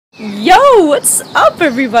Yo, what's up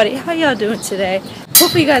everybody? How y'all doing today?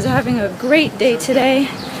 Hopefully you guys are having a great day today,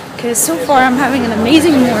 because so far I'm having an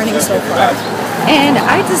amazing morning so far. And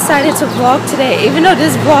I decided to vlog today, even though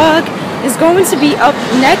this vlog is going to be up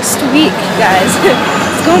next week, guys.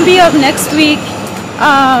 It's going to be up next week,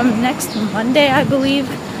 next Monday I believe.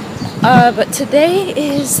 But today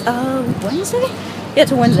is Wednesday? Yeah,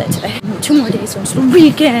 it's a Wednesday today. 2 more days so it's the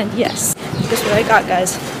weekend, yes. Guess what I got,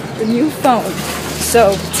 guys? The new phone.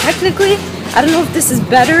 So technically, I don't know if this is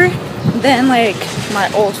better than like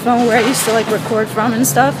my old phone where I used to like record from and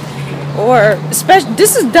stuff, or especially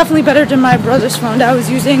this is definitely better than my brother's phone that I was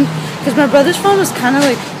using, because my brother's phone was kind of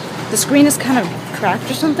like the screen is kind of cracked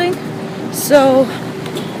or something. So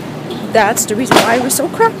that's the reason why it was so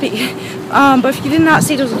crappy. But if you did not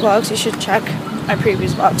see those vlogs, you should check my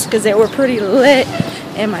previous vlogs because they were pretty lit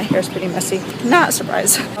and my hair's pretty messy. Not a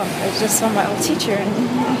surprise. I just saw my old teacher and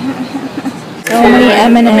so many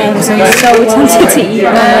M&Ms and so tempted to eat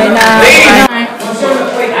them right now.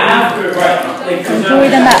 Enjoy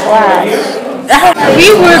them at last.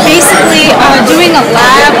 We were basically doing a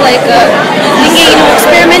lab, like a thingy,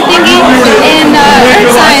 experiment thingy in earth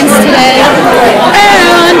science today,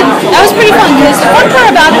 and that was pretty fun because the fun part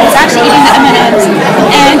about it was actually eating the M&Ms.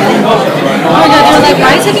 And oh my god, they were like,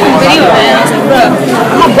 "Why are you taking a video, man?" I was like, "Bro,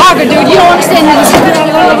 I'm a blogger, dude. You don't understand how this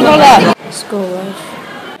is." School life.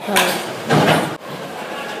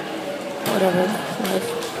 Whatever, like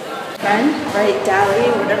friend, right, Dally,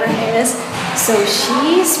 whatever her name is. So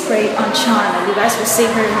she sprayed on Chana. You guys will see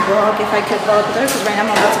her in the vlog if I could vlog with her, because right now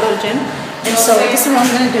I'm about to go to the gym. And so this is what I'm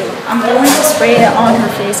gonna do. I'm going to spray it on her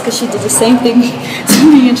face because she did the same thing to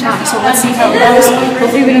me and Chana. So let's see how it goes.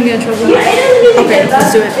 Hopefully we don't get in trouble. Okay, let's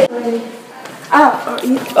do it.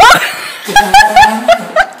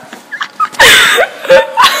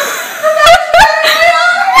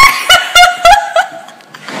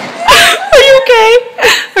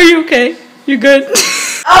 Are you okay? You good? Oh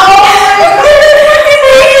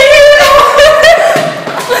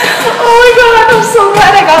my god, I'm so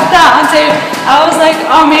glad I got that on tape. I was like,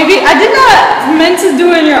 oh, maybe I did not meant to do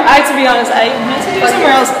it in your eye, to be honest. I meant to do it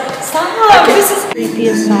somewhere else. Stop. This is the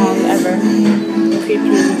creepiest song ever. The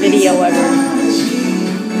creepiest video ever.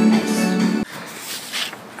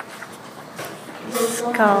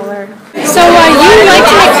 Scholar. So you like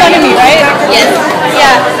to make fun of me, right? Yes.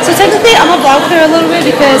 Yeah. So technically, I'm gonna vlog with her a little bit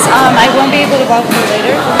because I won't be able to vlog with her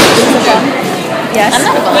later. Yes. I'm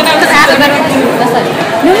not vlogging.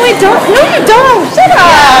 No, I don't. No, you don't. Shut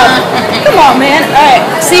up. Come on, man. All right.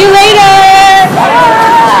 See you later.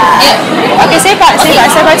 Bye. Yeah. Okay. Say bye. Say bye.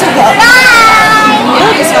 Say bye to the vlog. Bye.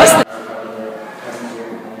 You're disgusting.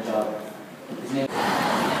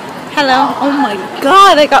 Hello. Oh my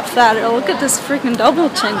god, I got fatter. Look at this freaking double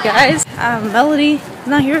chin, guys. Melody is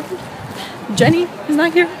not here. Jenny is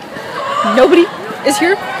not here. Nobody is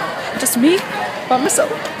here. Just me by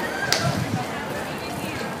myself.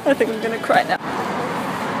 I think I'm gonna cry now.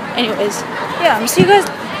 Anyways, yeah, I'm gonna see you guys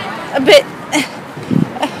a bit.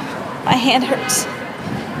 My hand hurts.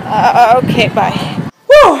 Okay, bye.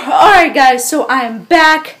 Woo! Alright, guys, so I am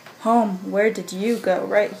back home. Where did you go?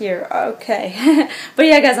 Right here. Okay. But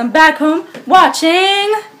yeah, guys, I'm back home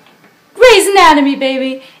watching Grey's Anatomy,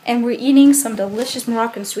 baby. And we're eating some delicious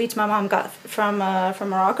Moroccan sweets my mom got from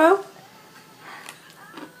Morocco.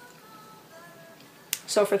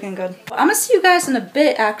 So freaking good. I'm gonna see you guys in a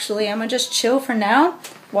bit, actually. I'm gonna just chill for now.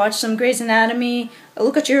 Watch some Grey's Anatomy.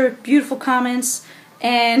 Look at your beautiful comments.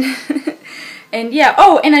 And, and yeah.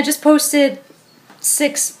 Oh, and I just posted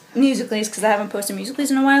 6 Musical.lys because I haven't posted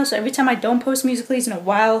Musical.lys in a while. So every time I don't post Musical.lys in a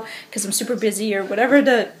while because I'm super busy or whatever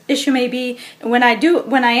the issue may be, and when I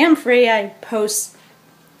am free, I post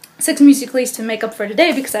 6 Musical.lys to make up for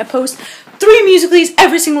today, because I post 3 Musical.lys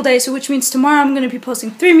every single day. So which means tomorrow I'm going to be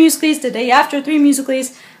posting 3 Musical.lys, the day after 3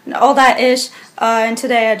 Musical.lys, and all that ish. And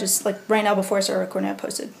today I just, like right now before I started recording, I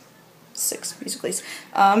posted 6 Musical.lys.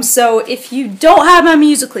 So if you don't have my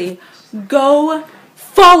Musical.ly, go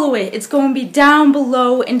follow it. It's going to be down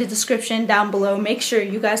below in the description down below. Make sure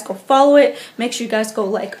you guys go follow it. Make sure you guys go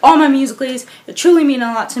like all my Musical.lys. It truly mean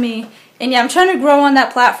a lot to me. And yeah, I'm trying to grow on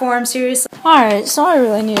that platform, seriously. Alright, so I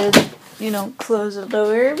really need to, close the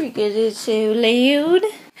door because it's so loud.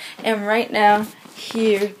 And right now,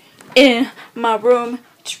 here in my room,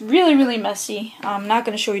 it's really, really messy. I'm not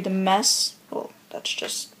going to show you the mess. Well,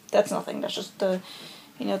 that's nothing. That's just the,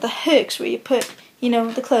 the hooks where you put,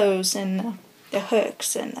 the clothes and the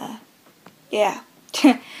hooks and yeah.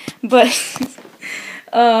 but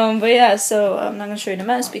yeah, so I'm not gonna show you the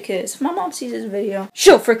mess because if my mom sees this video,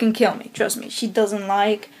 she'll freaking kill me. Trust me. She doesn't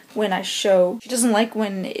like when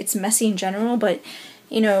it's messy in general, but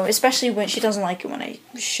you know, especially when she doesn't like it when I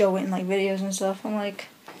show it in like videos and stuff. I'm like,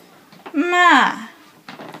 ma,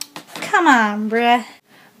 come on, bruh.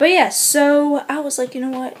 But yeah, so I was like, you know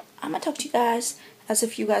what? I'm gonna talk to you guys as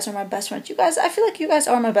if you guys are my best friends. You guys, I feel like you guys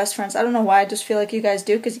are my best friends. I don't know why, I just feel like you guys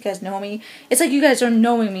do, because you guys know me. It's like you guys are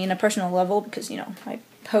knowing me in a personal level, because, you know, I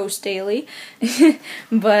post daily.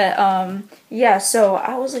 But, yeah, so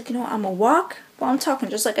I was like, you know, I'm gonna walk while I'm talking,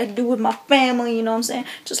 just like I do with my family, you know what I'm saying?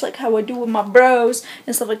 Just like how I do with my bros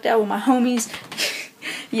and stuff like that, with my homies.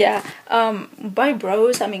 Yeah, by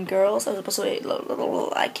bros, I mean girls. I was supposed to say,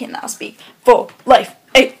 I cannot speak for life.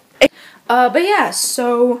 Hey, hey. But yeah,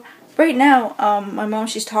 so right now, my mom,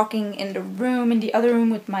 she's talking in the other room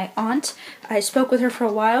with my aunt. I spoke with her for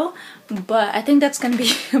a while, but I think that's gonna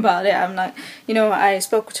be about it. I'm not, you know, I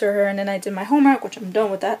spoke to her and then I did my homework, which I'm done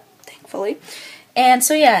with that, thankfully. And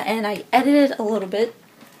so yeah, and I edited a little bit,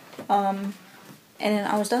 and then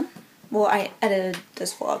I was done. Well, I edited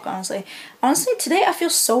this vlog, honestly. Honestly, today I feel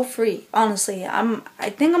so free, honestly. I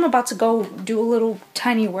think I'm about to go do a little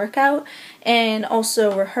tiny workout and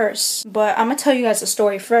also rehearse. But I'm gonna tell you guys a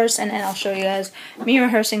story first, and then I'll show you guys me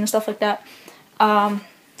rehearsing and stuff like that.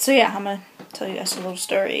 So yeah, I'm gonna tell you guys a little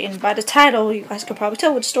story. And by the title, you guys could probably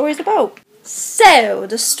tell what the story is about. So,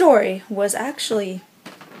 the story was actually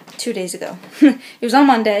 2 days ago. It was on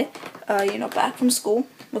Monday, you know, back from school.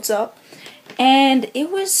 What's up? And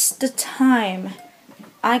it was the time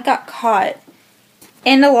I got caught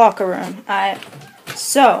in the locker room.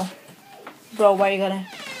 So, bro, why you gotta,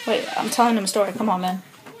 wait, I'm telling him a story. Come on, man.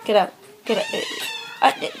 Get out. Get out.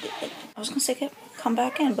 I was gonna say, come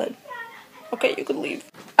back in, but okay, you could leave.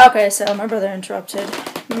 Okay, so my brother interrupted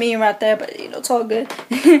me right there, but you know, it's all good.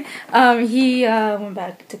 He went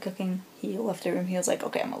back to cooking. He left the room. He was like,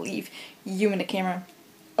 okay, I'm gonna leave you and the camera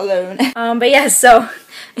alone. But yeah, so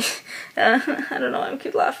I don't know, I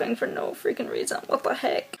keep laughing for no freaking reason. What the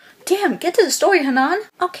heck? Damn, get to the story, Hanan.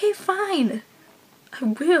 Okay, fine. I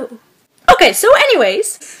will. Okay, so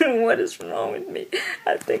anyways, what is wrong with me?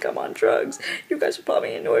 I think I'm on drugs. You guys are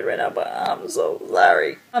probably annoyed right now, but I'm so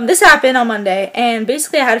sorry. This happened on Monday, and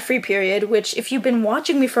basically I had a free period, which if you've been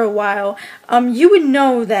watching me for a while, you would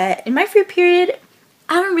know that in my free period,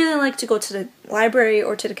 I don't really like to go to the library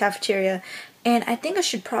or to the cafeteria. And I think I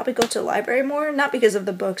should probably go to the library more, not because of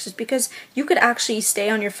the books, just because you could actually stay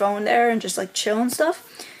on your phone there and just like chill and stuff.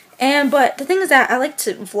 But the thing is that I like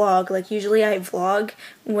to vlog. Like usually I vlog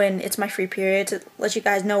when it's my free period to let you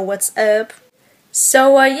guys know what's up.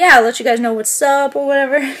 So yeah, I'll let you guys know what's up or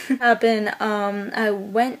whatever happened.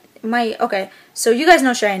 Okay, so you guys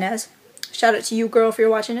know Shainez. Shout out to you, girl, if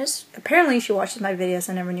you're watching this. Apparently she watches my videos,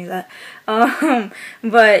 I never knew that.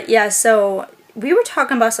 But yeah, so we were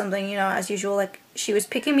talking about something, you know, as usual, like she was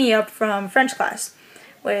picking me up from French class,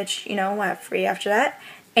 which, you know, I have free after that.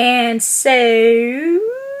 And so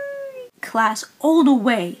class all the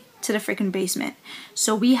way to the freaking basement.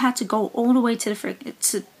 So we had to go all the way to the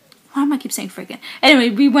freaking, why am I keep saying freaking?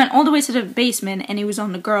 Anyway, we went all the way to the basement and it was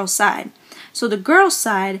on the girls' side. So the girls'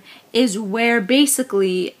 side is where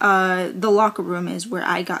basically the locker room is, where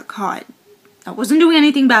I got caught. I wasn't doing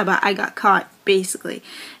anything bad, but I got caught, basically.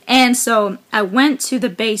 And so I went to the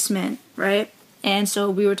basement, right? And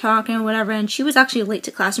so we were talking or whatever, and she was actually late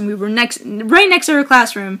to class, and we were right next to her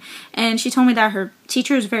classroom. And she told me that her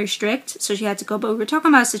teacher is very strict, so she had to go. But we were talking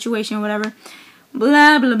about a situation or whatever.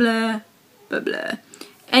 Blah, blah, blah, blah, blah.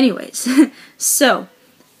 Anyways, so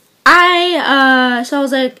I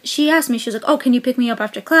was like, she asked me, she was like, oh, can you pick me up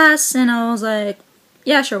after class? And I was like,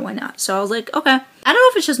 yeah, sure, why not? So I was like, okay. I don't know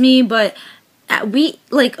if it's just me, but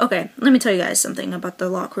okay, let me tell you guys something about the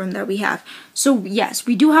locker room that we have. So yes,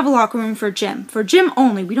 we do have a locker room for gym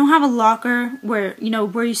only. We don't have a locker where, you know,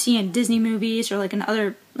 where you see in Disney movies or like in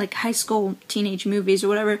other like high school teenage movies or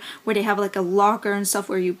whatever, where they have like a locker and stuff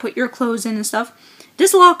where you put your clothes in and stuff.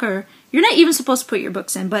 This locker, you're not even supposed to put your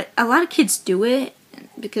books in, but a lot of kids do it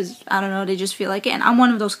because, I don't know, they just feel like it. And I'm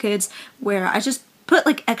one of those kids where I just put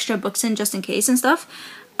like extra books in just in case and stuff.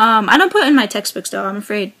 I don't put in my textbooks though. I'm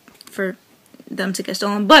afraid for them to get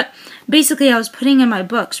stolen. But basically I was putting in my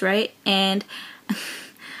books, right? And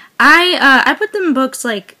I put them in books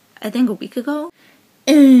like I think a week ago.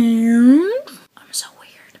 And I'm so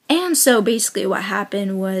weird. And so basically what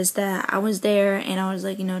happened was that I was there and I was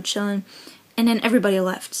like, you know, chilling, and then everybody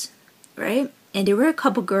left, right? And there were a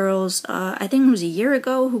couple girls, I think it was a year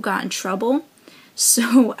ago, who got in trouble.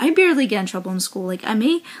 So I barely get in trouble in school. Like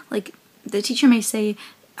the teacher may say,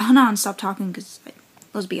 Hanan, stop talking, because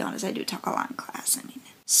let's be honest, I do talk a lot in class. I mean,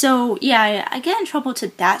 So yeah, I get in trouble to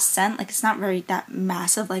that extent. Like, it's not very that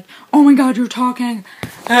massive. Like, oh my god, you're talking.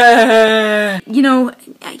 You know,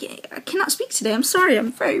 I cannot speak today. I'm sorry.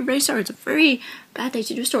 I'm very, very sorry. It's a very bad day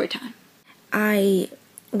to do story time. I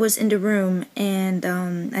was in the room and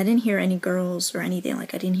I didn't hear any girls or anything.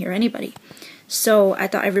 Like, I didn't hear anybody. So I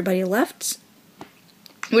thought everybody left,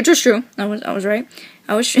 which was true. I was right.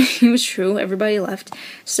 It was true. Everybody left.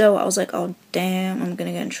 So I was like, oh damn, I'm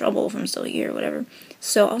gonna get in trouble if I'm still here or whatever.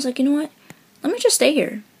 So I was like, you know what? Let me just stay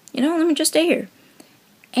here. You know, let me just stay here.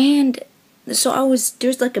 And so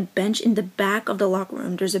there's like a bench in the back of the locker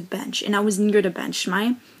room. There's a bench, and I was near the bench.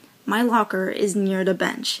 My locker is near the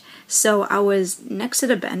bench. So I was next to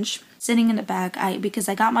the bench, sitting in the back. Because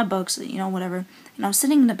I got my books, you know, whatever. And I was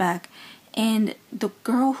sitting in the back. And the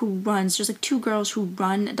girl who runs, there's like 2 girls who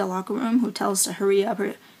run the locker room who tell us to hurry up.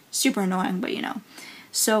 Super annoying, but you know.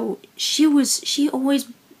 So she always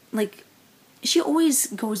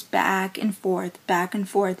goes back and forth,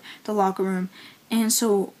 the locker room. And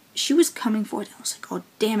so she was coming forward. I was like, oh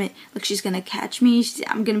damn it, like she's gonna catch me.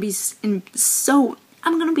 I'm gonna be in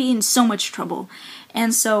so much trouble.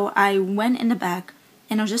 And so I went in the back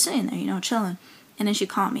and I was just sitting there, you know, chilling. And then she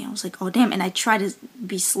caught me. I was like, oh damn. And I tried to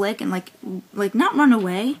be slick and like not run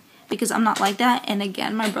away, because I'm not like that. And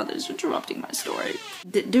again, my brother's interrupting my story.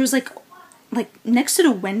 There's like next to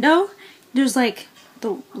the window, there's like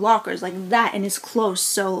the lockers like that, and it's close.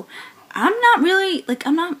 So I'm not,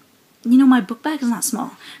 you know, my book bag is not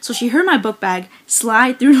small. So she heard my book bag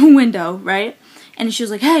slide through the window, right? And she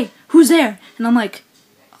was like, hey, who's there? And I'm like,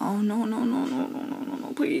 oh no,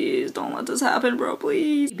 please don't let this happen, bro,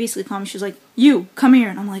 please. She basically called me. She was like, you come here.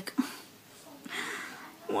 And I'm like,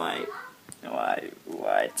 why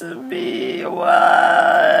to me,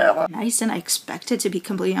 why? Nice, and I expected, to be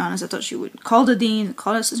completely honest. I thought she would call the dean,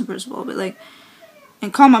 call the assistant principal, but like,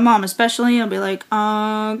 and call my mom especially. I'll be like,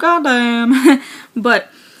 goddamn. But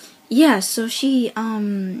yeah, so she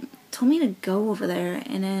told me to go over there,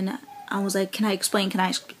 and then I was like, can I explain?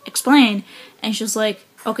 And she was like,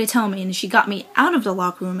 okay, tell me. And she got me out of the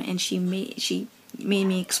locker room, and she made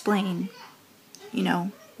me explain, you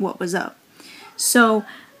know, what was up. So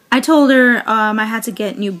I told her I had to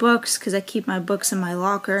get new books because I keep my books in my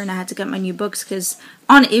locker, and I had to get my new books because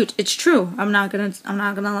it's true. I'm not gonna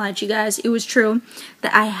lie to you guys. It was true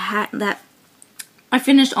that I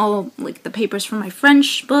finished all like the papers for my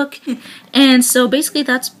French book, and so basically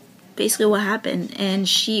that's what happened. And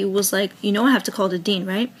she was like, you know, I have to call the dean,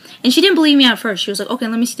 right? And she didn't believe me at first. She was like, okay,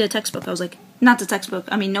 let me see the textbook. I was like, not the textbook,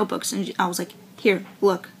 I mean notebooks. And I was like, here,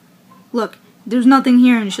 look, there's nothing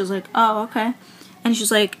here. And she was like, oh, okay. And she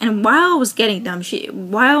was like, and while I was getting them,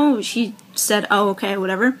 while she said, oh, okay,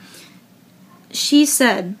 whatever, she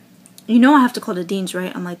said, you know, I have to call the deans,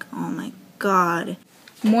 right? I'm like, oh my god,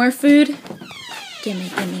 more food.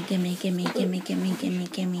 Gimme.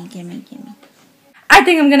 I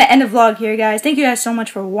think I'm going to end the vlog here, guys. Thank you guys so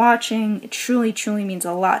much for watching. It truly, truly means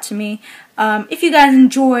a lot to me. If you guys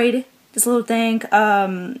enjoyed this little thing,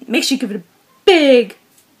 make sure you give it a big,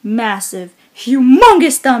 massive,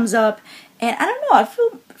 humongous thumbs up. And I don't know, I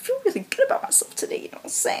feel really good about myself today, you know what I'm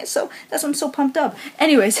saying? So that's why I'm so pumped up.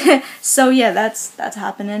 Anyways, so yeah, that's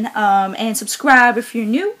happening. And subscribe if you're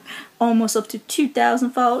new. Almost up to 2,000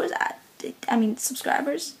 followers. I mean,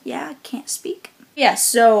 subscribers. Yeah, I can't speak. Yeah,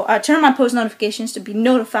 so turn on my post notifications to be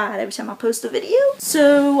notified every time I post a video.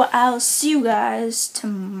 So I'll see you guys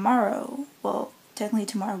tomorrow. Well, technically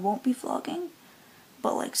tomorrow won't be vlogging,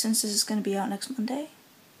 but like since this is gonna be out next Monday,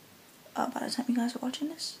 by the time you guys are watching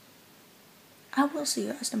this, I will see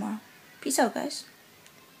you guys tomorrow. Peace out, guys.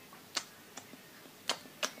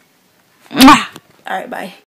 Alright, bye.